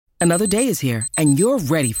Another day is here, and you're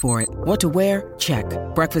ready for it. What to wear? Check.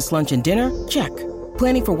 Breakfast, lunch, and dinner? Check.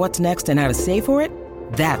 Planning for what's next and how to save for it?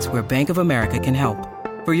 That's where Bank of America can help.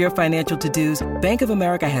 For your financial to-dos, Bank of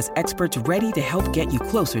America has experts ready to help get you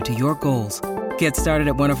closer to your goals. Get started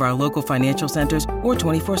at one of our local financial centers or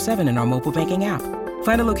 24/7 in our mobile banking app.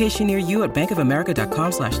 Find a location near you at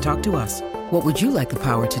bankofamerica.com/talktous. What would you like the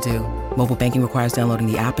power to do? Mobile banking requires downloading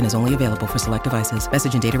the app and is only available for select devices.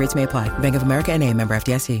 Message and data rates may apply. Bank of America N.A., member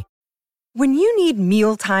FDIC. When you need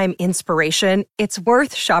mealtime inspiration, it's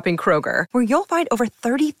worth shopping Kroger, where you'll find over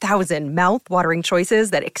 30,000 mouth-watering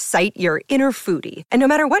choices that excite your inner foodie. And no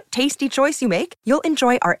matter what tasty choice you make, you'll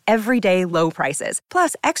enjoy our everyday low prices,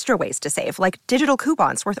 plus extra ways to save, like digital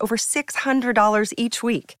coupons worth over $600 each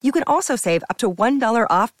week. You can also save up to $1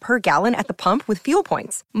 off per gallon at the pump with fuel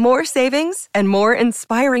points. More savings and more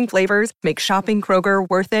inspiring flavors make shopping Kroger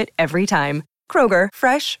worth it every time. Kroger,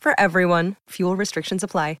 fresh for everyone. Fuel restrictions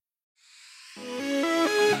apply.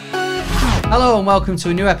 Hello and welcome to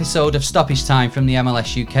a new episode of Stoppage Time from the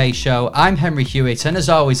MLS UK show. I'm Henry Hewitt, and as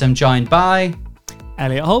always I'm joined by...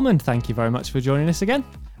 Elliot Holman. Thank you very much for joining us again.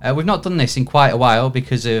 We've not done this in quite a while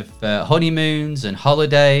because of honeymoons and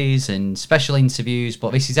holidays and special interviews,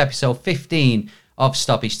 but this is episode 15 of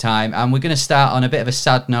Stoppage Time, and we're going to start on a bit of a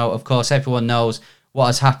sad note. Of course, everyone knows what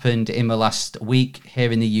has happened in the last week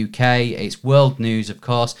here in the UK. It's world news, of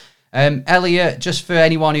course. Elliot, just for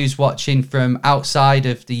anyone who's watching from outside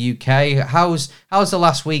of the UK, how's the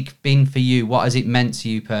last week been for you? What has it meant to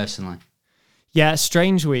you personally? Yeah,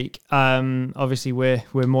 strange week. Obviously, we're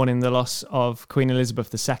mourning the loss of Queen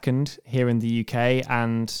Elizabeth II here in the UK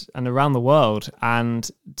and around the world. And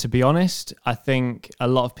to be honest, I think a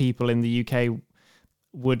lot of people in the UK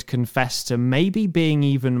would confess to maybe being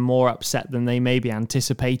even more upset than they maybe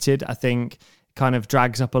anticipated. I think kind of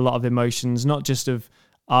drags up a lot of emotions, not just of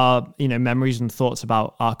our memories and thoughts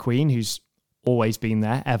about our Queen, who's always been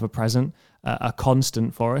there, ever present, a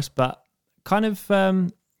constant for us, but kind of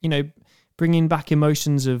bringing back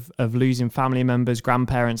emotions of losing family members,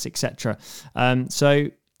 grandparents, etc. So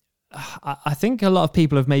I think a lot of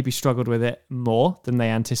people have maybe struggled with it more than they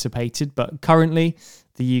anticipated, but currently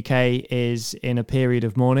the UK is in a period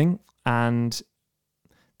of mourning and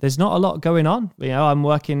there's not a lot going on. I'm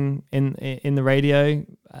working in the radio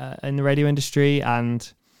industry,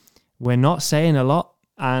 and we're not saying a lot.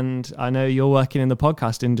 And I know you're working in the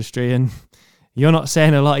podcast industry, and you're not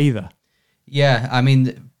saying a lot either. Yeah, I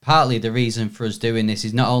mean, partly the reason for us doing this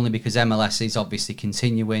is not only because MLS is obviously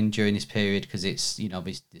continuing during this period because it's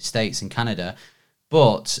the States and Canada,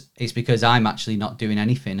 but it's because I'm actually not doing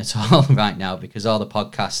anything at all right now because all the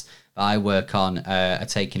podcasts that I work on are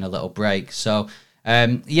taking a little break. So.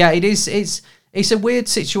 It's a weird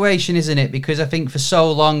situation, isn't it? Because I think for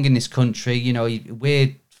so long in this country,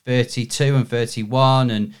 we're 32 and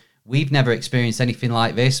 31 and we've never experienced anything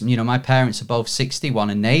like this. My parents are both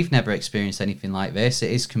 61 and they've never experienced anything like this.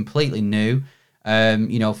 It is completely new.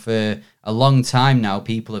 For a long time now,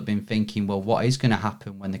 people have been thinking, well, what is going to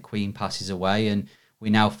happen when the Queen passes away? And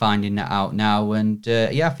we're now finding that out now. And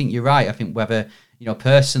I think you're right. I think whether...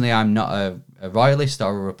 personally, I'm not a royalist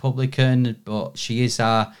or a Republican, but she is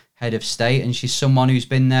our head of state, and she's someone who's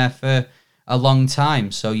been there for a long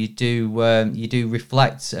time. So you do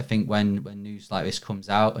reflect, I think, when news like this comes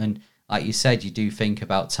out, and like you said, you do think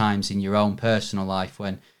about times in your own personal life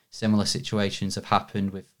when similar situations have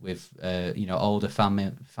happened with older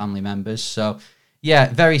family members. So.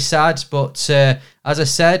 Yeah, very sad, but as I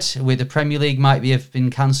said, with the Premier League might have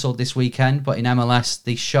been cancelled this weekend, but in MLS,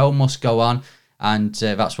 the show must go on. And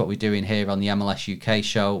that's what we're doing here on the MLS UK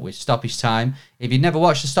show with Stoppage Time. If you've never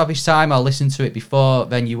watched the Stoppage Time or listened to it before,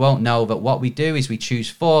 then you won't know that what we do is we choose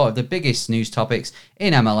 4 of the biggest news topics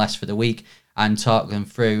in MLS for the week and talk them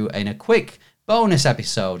through in a quick bonus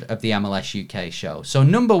episode of the MLS UK show. So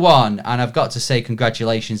number 1, and I've got to say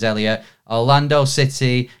congratulations, Elliot, Orlando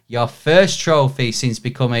City, your first trophy since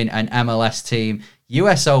becoming an MLS team,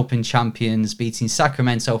 US Open champions, beating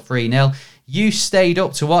Sacramento 3-0. You stayed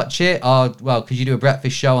up to watch it, or, well, because you do a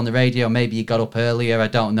breakfast show on the radio, maybe you got up earlier, I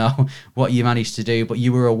don't know what you managed to do, but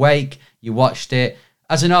you were awake, you watched it.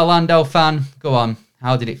 As an Orlando fan, go on,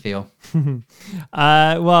 how did it feel?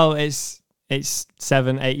 Well, it's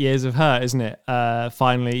 7-8 years of hurt, isn't it?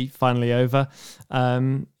 Finally over.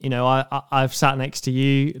 I've sat next to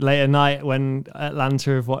you late at night when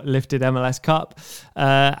Atlanta have lifted MLS Cup,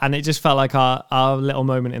 and it just felt like our little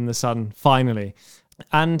moment in the sun, finally.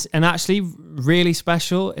 And actually really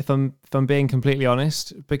special, if I'm being completely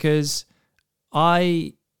honest, because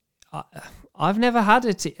I've never had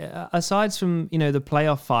aside from the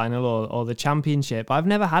playoff final or the championship, I've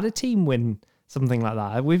never had a team win something like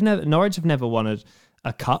that. Norwich have never won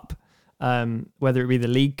a cup, whether it be the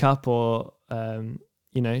League Cup or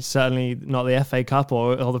certainly not the FA Cup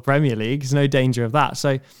or the Premier League. There's no danger of that.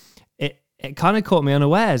 So it kind of caught me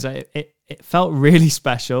unawares. It felt really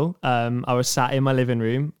special. I was sat in my living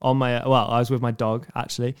room I was with my dog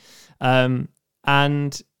actually, and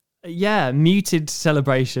muted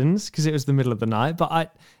celebrations because it was the middle of the night.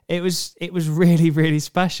 But it was really, really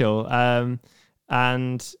special.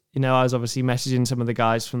 And I was obviously messaging some of the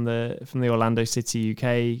guys from the Orlando City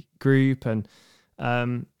UK group, and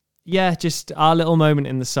just our little moment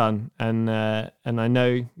in the sun. And I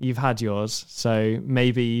know you've had yours, so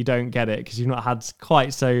maybe you don't get it because you've not had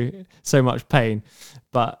quite so much pain.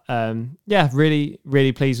 But really,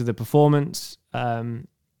 really pleased with the performance.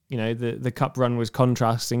 The cup run was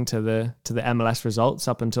contrasting to the MLS results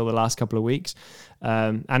up until the last couple of weeks,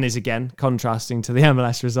 and is again contrasting to the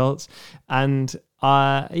MLS results. And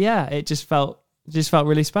it just felt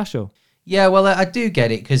really special. Yeah, well, I do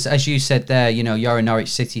get it because, as you said there, you're a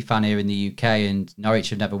Norwich City fan here in the UK, and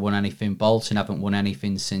Norwich have never won anything. Bolton haven't won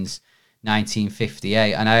anything since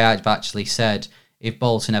 1958, and I have actually said if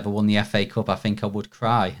Bolton ever won the FA Cup, I think I would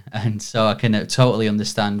cry, and so I can totally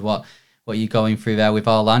understand what you're going through there with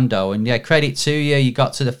Orlando. And credit to you. You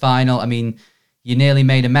got to the final. I mean, you nearly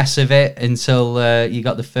made a mess of it until you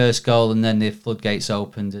got the first goal, and then the floodgates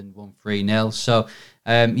opened and won 3-0. So,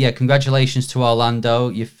 congratulations to Orlando,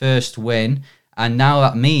 your first win. And now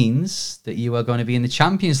that means that you are going to be in the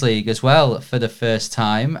Champions League as well for the first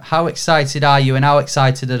time. How excited are you, and how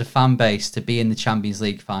excited are the fan base to be in the Champions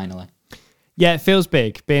League finally? Yeah, it feels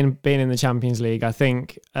big being in the Champions League. I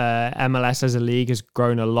think MLS as a league has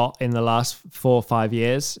grown a lot in the last 4 or 5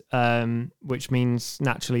 years, which means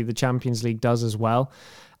naturally the Champions League does as well.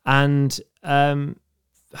 And I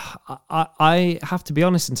have to be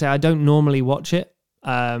honest and say I don't normally watch it.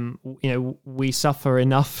 We suffer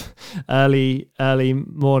enough early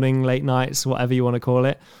morning, late nights, whatever you want to call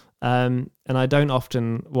it. And I don't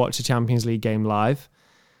often watch a Champions League game live,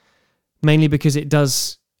 mainly because it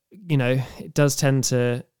does tend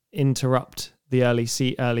to interrupt the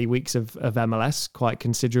early weeks of MLS quite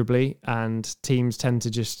considerably, and teams tend to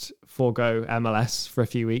just forego MLS for a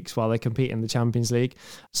few weeks while they compete in the Champions League.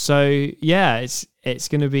 So it's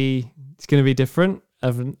going to be different.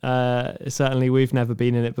 Certainly we've never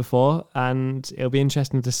been in it before, and it'll be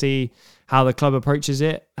interesting to see how the club approaches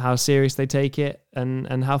it, how serious they take it,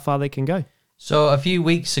 and how far they can go. So a few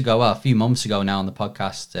months ago now on the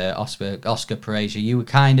podcast, Oscar Pareja,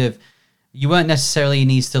 you weren't necessarily he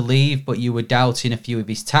needs to leave, but you were doubting a few of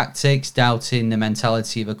his tactics, doubting the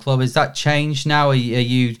mentality of a club. Has that changed now? Are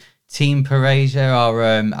you team Pareja, or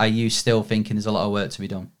are you still thinking there's a lot of work to be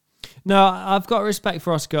done? No, I've got respect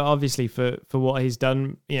for Oscar, obviously, for what he's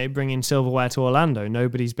done, bringing silverware to Orlando.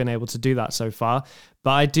 Nobody's been able to do that so far.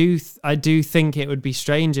 But I do think it would be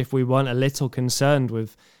strange if we weren't a little concerned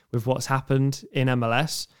with what's happened in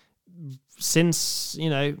MLS since,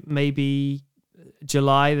 maybe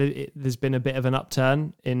July. There's been a bit of an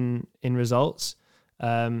upturn in results.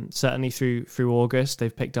 Certainly through August,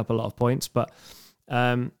 they've picked up a lot of points. But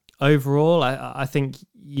overall, I think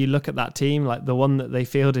you look at that team, like the one that they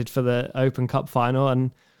fielded for the Open Cup final,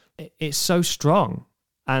 and it's so strong.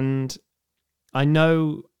 And I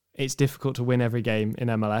know it's difficult to win every game in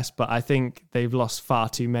MLS, but I think they've lost far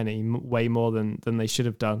too many, way more than they should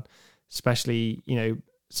have done, especially,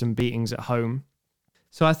 some beatings at home.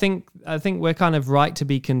 So I think we're kind of right to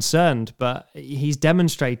be concerned, but he's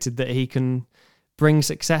demonstrated that he can bring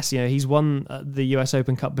success. He's won the US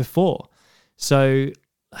Open Cup before. So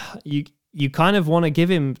you kind of want to give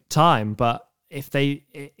him time, but if they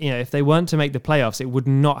weren't to make the playoffs, it would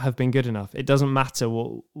not have been good enough. It doesn't matter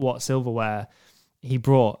what silverware he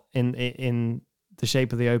brought in the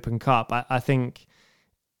shape of the Open Cup. I think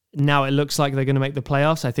now it looks like they're going to make the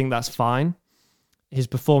playoffs. I think that's fine. His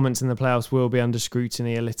performance in the playoffs will be under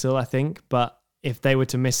scrutiny a little, I think. But if they were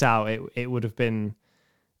to miss out, it would have been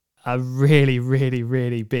a really, really,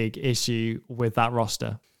 really big issue with that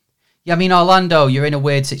roster. Yeah, I mean, Orlando, you're in a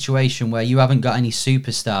weird situation where you haven't got any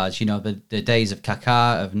superstars. The days of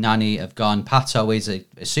Kaká, of Nani have gone. Pato is a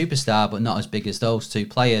superstar, but not as big as those two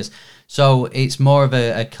players. So it's more of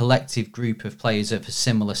a collective group of players of a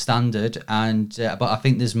similar standard. But I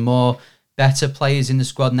think there's more better players in the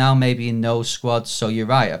squad now, maybe in those squads. So you're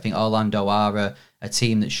right. I think Orlando are a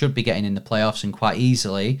team that should be getting in the playoffs, and quite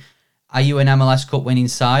easily. Are you an MLS Cup winning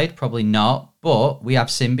side? Probably not. But we have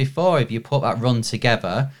seen before, if you put that run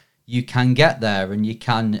together, you can get there, and you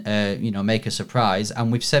can, make a surprise.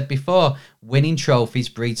 And we've said before, winning trophies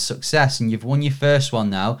breeds success, and you've won your first one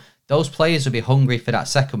now. Those players will be hungry for that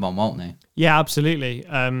second one, won't they? Yeah, absolutely.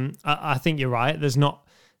 I think you're right. There's not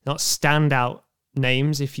standout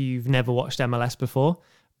names if you've never watched MLS before.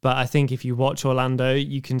 But I think if you watch Orlando,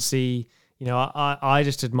 you can see, I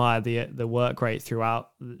just admire the work rate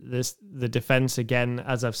throughout the defense. Again,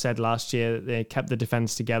 as I've said last year, they kept the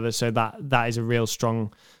defense together. So that is a real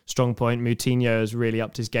strong point. Moutinho has really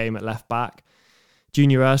upped his game at left back.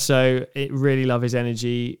 Junior Urso, really love his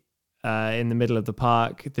energy in the middle of the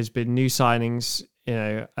park. There's been new signings.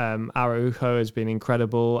 Araujo has been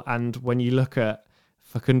incredible. And when you look at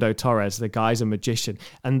Facundo Torres, the guy's a magician.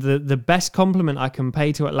 And the best compliment I can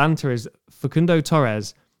pay to Atlanta is Facundo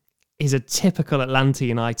Torres is a typical Atlanta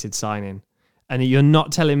United signing. And you're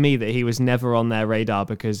not telling me that he was never on their radar,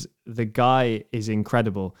 because the guy is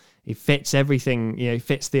incredible. He fits everything, he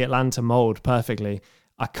fits the Atlanta mold perfectly.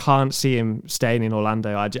 I can't see him staying in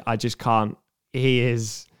Orlando. I just can't. He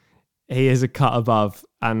is a cut above.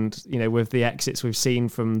 And, with the exits we've seen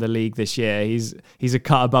from the league this year, he's a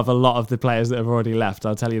cut above a lot of the players that have already left,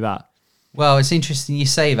 I'll tell you that. Well, it's interesting you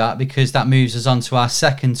say that, because that moves us on to our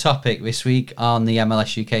second topic this week on the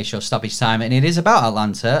MLS UK show Stoppage Time. And it is about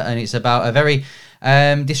Atlanta, and it's about a very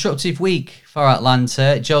disruptive week for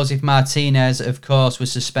Atlanta. Josef Martinez, of course,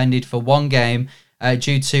 was suspended for one game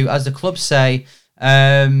due to, as the club say,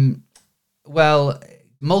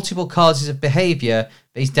 multiple causes of behaviour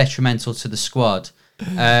that is detrimental to the squad.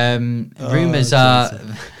 Rumours are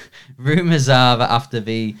that after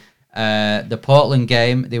the Portland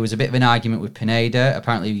game, there was a bit of an argument with Pineda.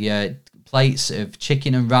 Apparently, plates of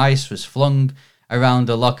chicken and rice was flung around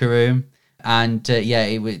the locker room, and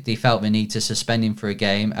they felt the need to suspend him for a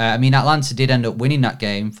game. Atlanta did end up winning that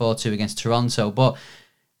game 4-2 against Toronto, but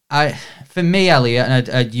for me, Elliot,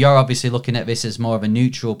 and you're obviously looking at this as more of a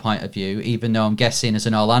neutral point of view, even though I'm guessing as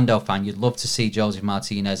an Orlando fan, you'd love to see Josef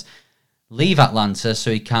Martinez leave Atlanta so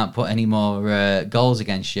he can't put any more goals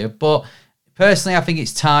against you. But personally, I think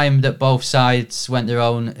it's time that both sides went their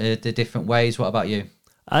own the different ways. What about you?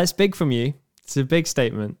 It's big from you. It's a big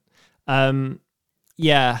statement. When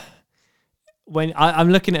I'm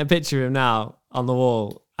looking at a picture of him now on the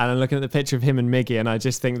wall, and I'm looking at the picture of him and Miggy, and I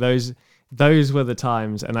just think those were the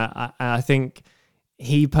times. And I think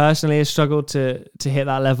he personally has struggled to hit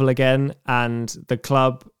that level again, and the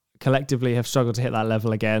club collectively have struggled to hit that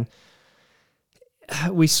level again.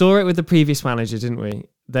 We saw it with the previous manager, didn't we?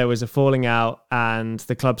 There was a falling out, and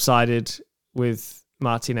the club sided with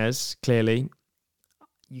Martinez, clearly.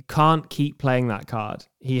 You can't keep playing that card.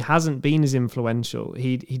 He hasn't been as influential.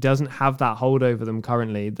 He doesn't have that hold over them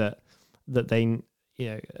currently that they,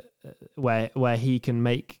 where he can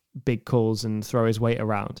make big calls and throw his weight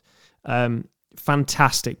around.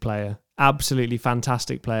 Fantastic player. Absolutely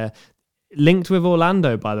fantastic player. Linked with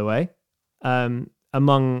Orlando, by the way,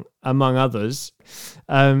 among others.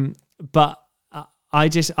 But I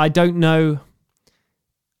don't know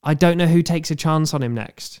who takes a chance on him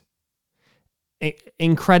next.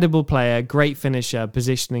 Incredible player, great finisher,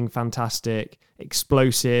 positioning fantastic,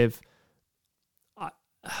 explosive.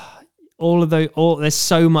 There's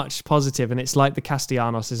so much positive, and it's like the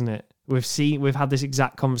Castellanos, isn't it? We've had this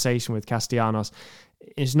exact conversation with Castellanos.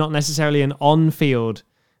 It's not necessarily an on-field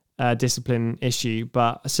discipline issue,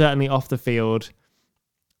 but certainly off the field,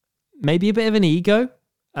 maybe a bit of an ego,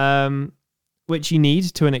 which you need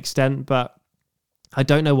to an extent, but I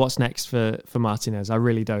don't know what's next for Martinez. I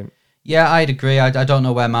really don't. Yeah, I'd agree. I don't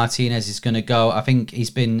know where Martinez is going to go. I think he's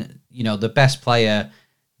been, the best player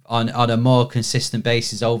on a more consistent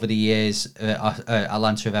basis over the years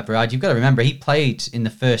Atlanta have ever had. You've got to remember, he played in the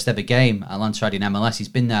first ever game Atlanta had in MLS. He's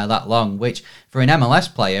been there that long, which for an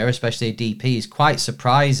MLS player, especially a DP, is quite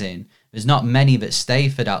surprising. There's not many that stay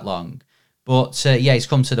for that long. But it's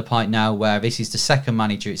come to the point now where this is the second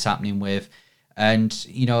manager it's happening with. And,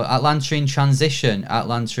 Atlanta in transition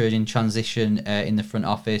in the front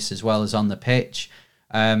office as well as on the pitch.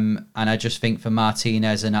 And I just think for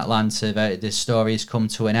Martinez and Atlanta, the story has come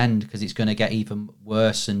to an end, because it's going to get even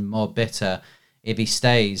worse and more bitter if he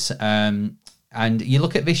stays. And you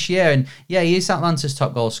look at this year, and he is Atlanta's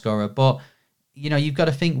top goal scorer, but, you've got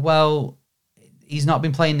to think, well, he's not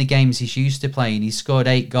been playing the games he's used to playing. He's scored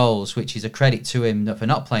 8 goals, which is a credit to him for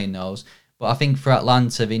not playing those. But I think for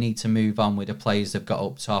Atlanta, they need to move on with the players they've got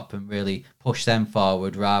up top and really push them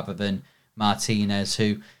forward rather than Martinez,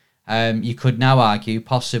 who you could now argue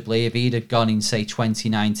possibly if he'd have gone in, say,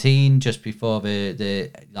 2019, just before the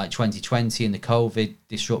 2020 and the COVID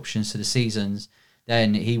disruptions to the seasons,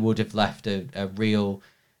 then he would have left a real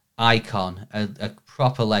icon, a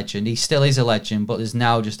proper legend. He still is a legend, but there's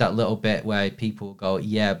now just that little bit where people go,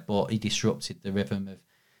 yeah, but he disrupted the rhythm of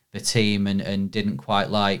the team and didn't quite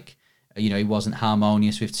like... he wasn't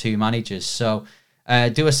harmonious with 2 managers. So,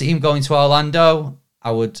 do I see him going to Orlando?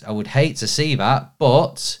 I would hate to see that,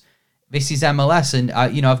 but this is MLS, and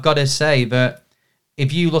I've got to say that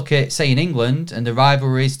if you look at, say, in England and the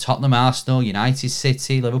rivalries, Tottenham, Arsenal, United,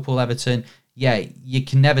 City, Liverpool, Everton, yeah, you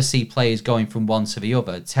can never see players going from one to the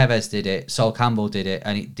other. Tevez did it, Sol Campbell did it,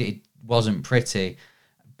 and it wasn't pretty.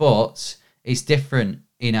 But it's different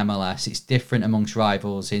in MLS. It's different amongst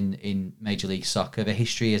rivals in Major League Soccer. The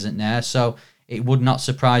history isn't there, so it would not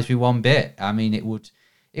surprise me one bit. I mean, it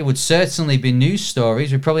would certainly be news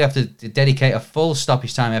stories. We'd probably have to dedicate a full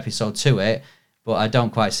stoppage time episode to it, but I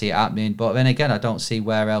don't quite see it happening. But then again, I don't see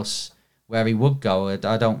where he would go.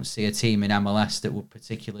 I don't see a team in MLS that would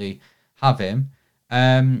particularly have him.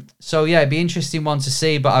 So yeah, it'd be an interesting one to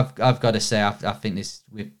see. But I've got to say, I think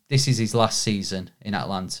this is his last season in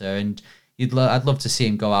Atlanta, and I'd love to see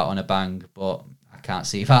him go out on a bang. But I can't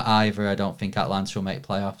see that either. I don't think Atlanta will make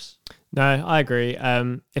playoffs. No, I agree.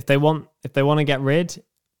 If they want to get rid,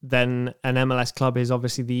 then an MLS club is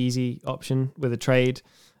obviously the easy option with a trade.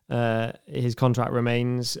 His contract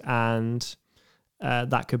remains, and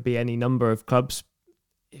that could be any number of clubs.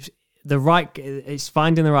 It's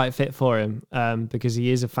finding the right fit for him, because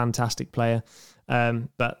he is a fantastic player.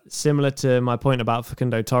 But similar to my point about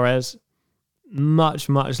Facundo Torres, much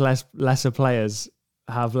lesser players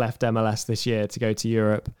have left MLS this year to go to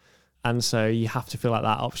Europe, and so you have to feel like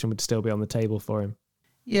that option would still be on the table for him.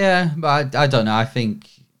 Yeah, but I don't know. I think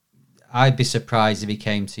I'd be surprised if he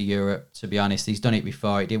came to Europe, to be honest. He's done it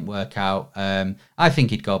before. It didn't work out. I think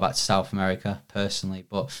he'd go back to South America, personally.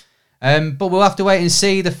 But we'll have to wait and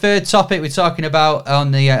see. The third topic we're talking about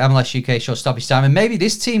on the MLS UK Short Stoppage Time, and maybe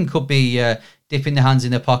this team could be dipping their hands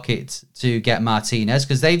in their pocket to get Martinez,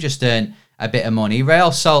 because they've just earned a bit of money.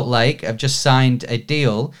 Real Salt Lake have just signed a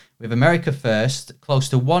deal with America First, close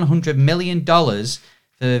to $100 million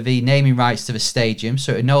for the naming rights to the stadium,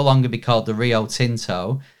 so it would no longer be called the Rio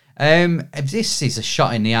Tinto. This is a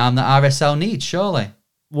shot in the arm that RSL needs, surely.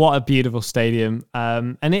 What a beautiful stadium.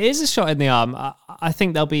 And it is a shot in the arm. I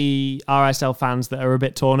think there'll be RSL fans that are a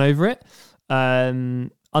bit torn over it.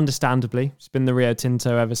 Understandably, it's been the Rio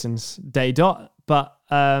Tinto ever since day dot. But,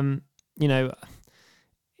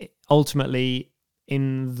 ultimately,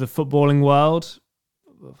 in the footballing world,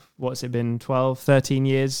 what's it been, 12, 13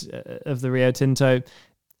 years of the Rio Tinto?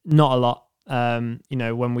 Not a lot.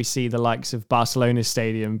 When we see the likes of Barcelona's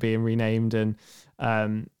stadium being renamed and,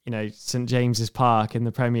 St. James's Park in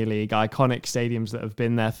the Premier League, iconic stadiums that have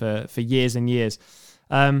been there for years and years.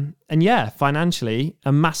 And yeah, financially,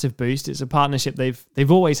 a massive boost. It's a partnership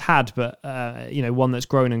they've always had, but, one that's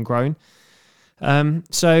grown and grown.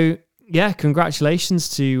 So yeah, congratulations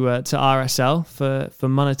to RSL for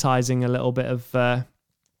monetizing a little bit of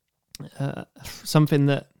something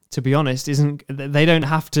that, to be honest, they don't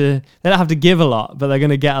have to give a lot, but they're going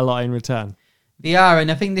to get a lot in return. They are,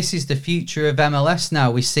 and I think this is the future of MLS now.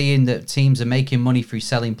 We're seeing that teams are making money through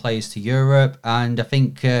selling players to Europe, and I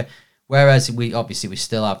think whereas we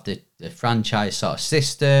still have the franchise sort of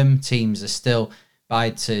system, teams are still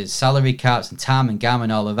tied to salary caps and TAM and GAM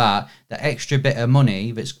and all of that, the extra bit of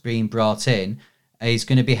money that's being brought in is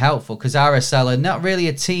going to be helpful, because RSL are not really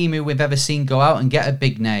a team who we've ever seen go out and get a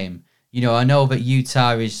big name. I know that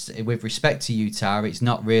Utah is, with respect to Utah, it's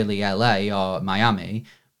not really LA or Miami,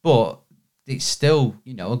 but it's still,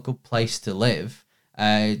 a good place to live.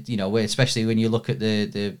 Especially when you look at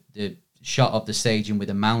the shot of the stadium with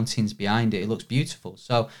the mountains behind it, it looks beautiful.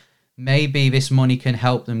 So maybe this money can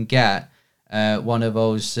help them get one of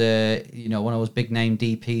those big name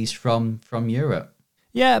DPs from Europe.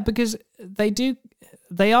 Yeah, because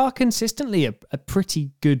they are consistently a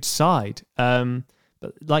pretty good side.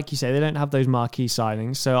 But like you say, they don't have those marquee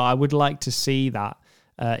signings. So I would like to see that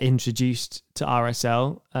introduced to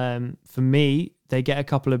RSL. For me, they get a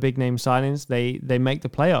couple of big name signings. They make the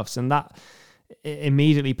playoffs, and that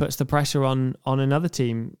immediately puts the pressure on another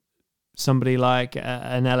team, somebody like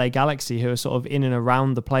an LA Galaxy, who are sort of in and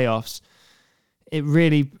around the playoffs. It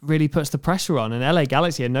really, really puts the pressure on. And LA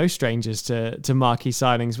Galaxy are no strangers to marquee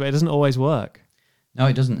signings, but it doesn't always work. No,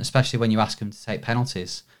 it doesn't, especially when you ask them to take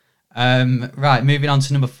penalties. Right, moving on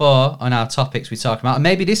to number 4 on our topics we're talking about. And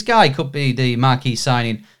maybe this guy could be the marquee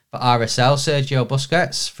signing for RSL, Sergio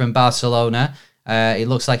Busquets from Barcelona. It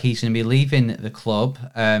looks like he's going to be leaving the club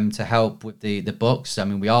to help with the books. I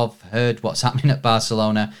mean, we all heard what's happening at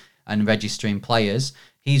Barcelona and registering players.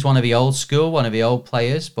 He's one of the old school, one of the old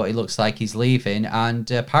players, but it looks like he's leaving. And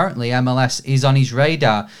apparently MLS is on his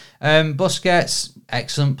radar. Busquets,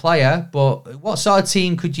 excellent player, but what sort of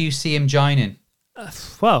team could you see him joining?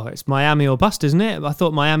 Well, it's Miami or bust, isn't it? I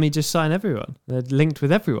thought Miami just signed everyone. They're linked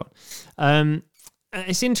with everyone.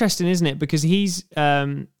 It's interesting, isn't it? Because he's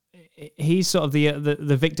sort of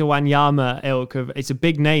the Victor Wanyama ilk of, it's a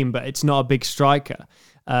big name, but it's not a big striker.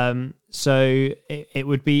 So it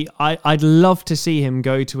would be, I'd love to see him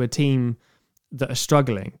go to a team that are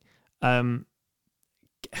struggling.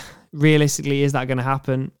 Realistically, is that going to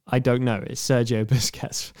happen? I don't know. It's Sergio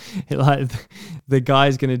Busquets. The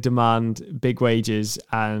guy's going to demand big wages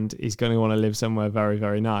and he's going to want to live somewhere very,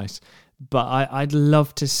 very nice. But I'd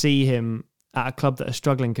love to see him at a club that are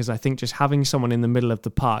struggling, because I think just having someone in the middle of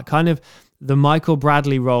the park, kind of the Michael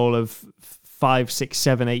Bradley role of 5, 6,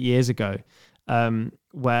 7, 8 years ago,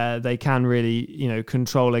 where they can really,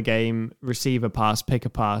 control a game, receive a pass, pick a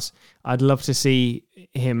pass. I'd love to see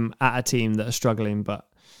him at a team that are struggling, but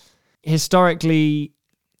historically,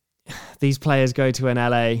 these players go to an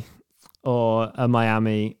LA or a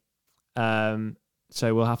Miami, so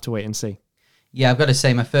we'll have to wait and see. Yeah, I've got to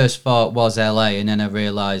say my first thought was LA, and then I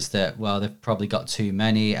realised that, well, they've probably got too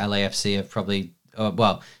many. LAFC have probably,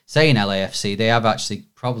 saying LAFC, they have actually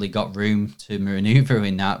probably got room to manoeuvre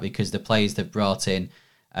in that, because the players they've brought in,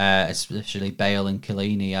 especially Bale and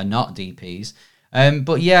Chiellini, are not DPs.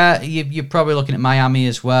 But yeah, you're probably looking at Miami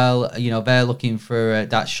as well. They're looking for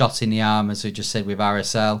that shot in the arm, as we just said with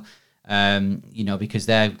RSL. Because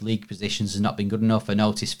their league positions has not been good enough. I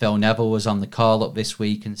noticed Phil Neville was on the call up this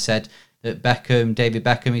week and said that David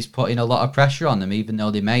Beckham is putting a lot of pressure on them, even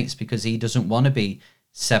though they're mates, because he doesn't want to be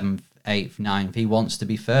 7th, 8th, 9th. He wants to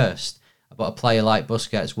be first. But a player like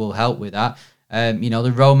Busquets will help with that.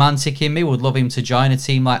 The romantic in me would love him to join a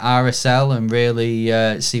team like RSL and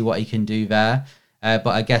really see what he can do there. But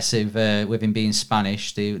I guess with him being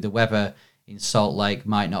Spanish, the weather in Salt Lake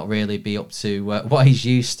might not really be up to what he's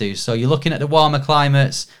used to. So you're looking at the warmer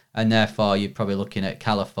climates, and therefore you're probably looking at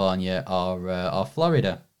California or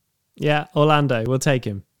Florida. Yeah, Orlando. We'll take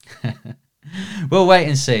him. We'll wait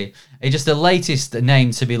and see. It's just the latest name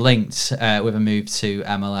to be linked with a move to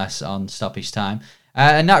MLS on Stoppage Time.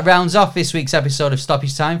 And that rounds off this week's episode of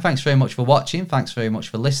Stoppage Time. Thanks very much for watching. Thanks very much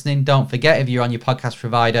for listening. Don't forget, if you're on your podcast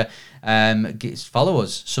provider, follow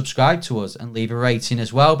us, subscribe to us, and leave a rating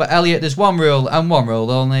as well. But Elliot, there's one rule and one rule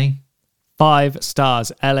only. 5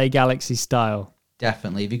 stars, LA Galaxy style.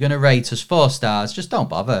 Definitely. If you're going to rate us 4 stars, just don't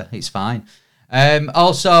bother. It's fine.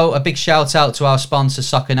 Also, a big shout out to our sponsor,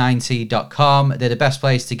 Soccer90.com. They're the best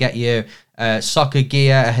place to get your soccer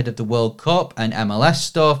gear ahead of the World Cup and MLS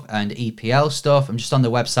stuff and EPL stuff. I'm just on the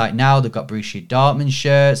website now. They've got Borussia Dortmund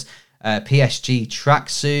shirts, PSG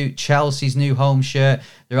tracksuit, Chelsea's new home shirt.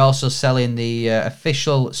 They're also selling the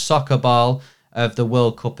official soccer ball of the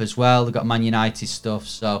World Cup as well. They've got Man United stuff,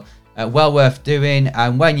 so well worth doing.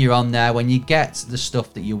 And when you're on there, when you get the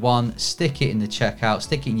stuff that you want, stick it in the checkout,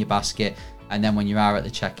 stick it in your basket, and then when you are at the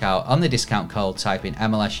checkout, on the discount code, type in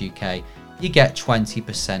MLS UK, you get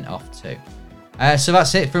 20% off too. So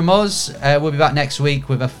that's it from us. We'll be back next week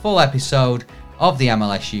with a full episode of the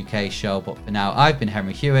MLS UK show. But for now, I've been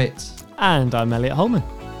Henry Hewitt. And I'm Elliot Holman.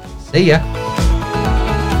 See ya.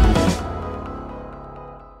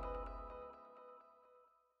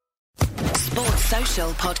 Sports Social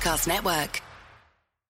Podcast Network.